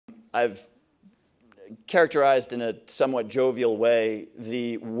I've characterized in a somewhat jovial way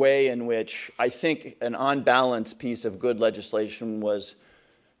the way in which I think an on-balance piece of good legislation was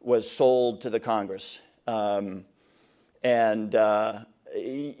sold to the Congress. That's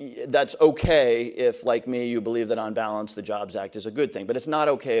okay if, like me, you believe that on balance the Jobs Act is a good thing. But it's not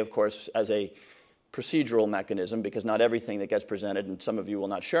okay, of course, as a procedural mechanism, because not everything that gets presented, and some of you will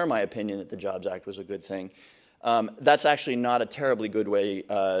not share my opinion that the Jobs Act was a good thing, that's actually not a terribly good way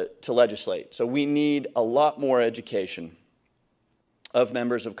to legislate. So we need a lot more education of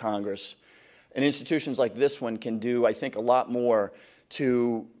members of Congress. And institutions like this one can do, I think, a lot more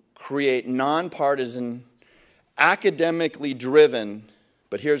to create nonpartisan, academically driven,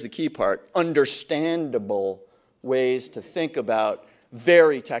 but here's the key part, understandable ways to think about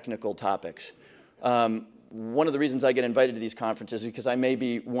very technical topics. One of the reasons I get invited to these conferences is because I may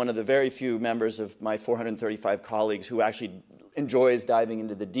be one of the very few members of my 435 colleagues who actually enjoys diving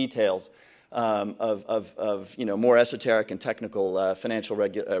into the details of more esoteric and technical financial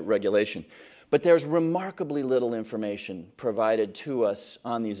regulation. But there's remarkably little information provided to us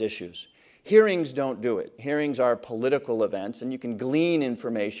on these issues. Hearings don't do it. Hearings are political events, and you can glean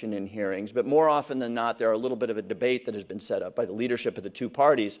information in hearings, but more often than not, they're a little bit of a debate that has been set up by the leadership of the two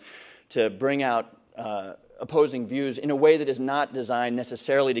parties to bring out opposing views in a way that is not designed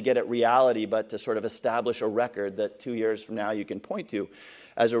necessarily to get at reality, but to sort of establish a record that 2 years from now you can point to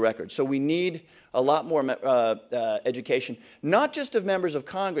as a record. So we need a lot more education, not just of members of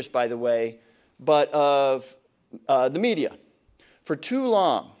Congress, by the way, but of the media. For too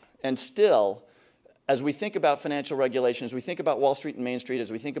long, and still, as we think about financial regulation, as we think about Wall Street and Main Street,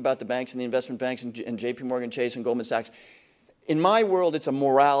 as we think about the banks and the investment banks and JP Morgan Chase and Goldman Sachs, in my world, it's a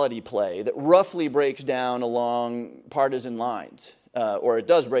morality play that roughly breaks down along partisan lines, or it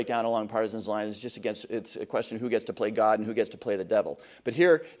does break down along partisan lines. It's a question of who gets to play God and who gets to play the devil. But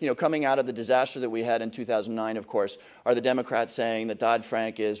here, coming out of the disaster that we had in 2009, of course, are the Democrats saying that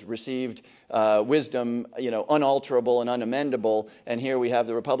Dodd-Frank is received wisdom, unalterable and unamendable, and here we have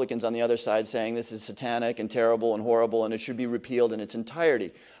the Republicans on the other side saying this is satanic and terrible and horrible and it should be repealed in its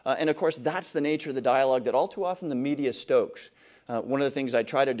entirety. And of course, that's the nature of the dialogue that all too often the media stokes. One of the things I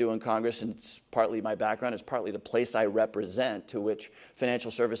try to do in Congress, and it's partly my background, it's partly the place I represent, to which financial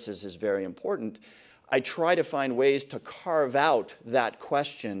services is very important, I try to find ways to carve out that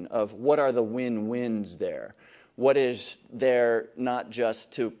question of what are the win-wins there. What is there not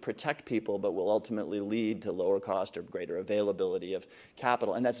just to protect people, but will ultimately lead to lower cost or greater availability of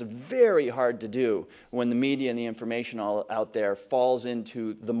capital? And that's very hard to do when the media and the information all out there falls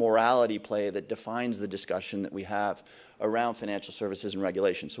into the morality play that defines the discussion that we have around financial services and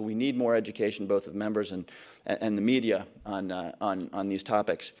regulation. So we need more education, both of members and the media, on these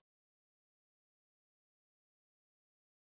topics.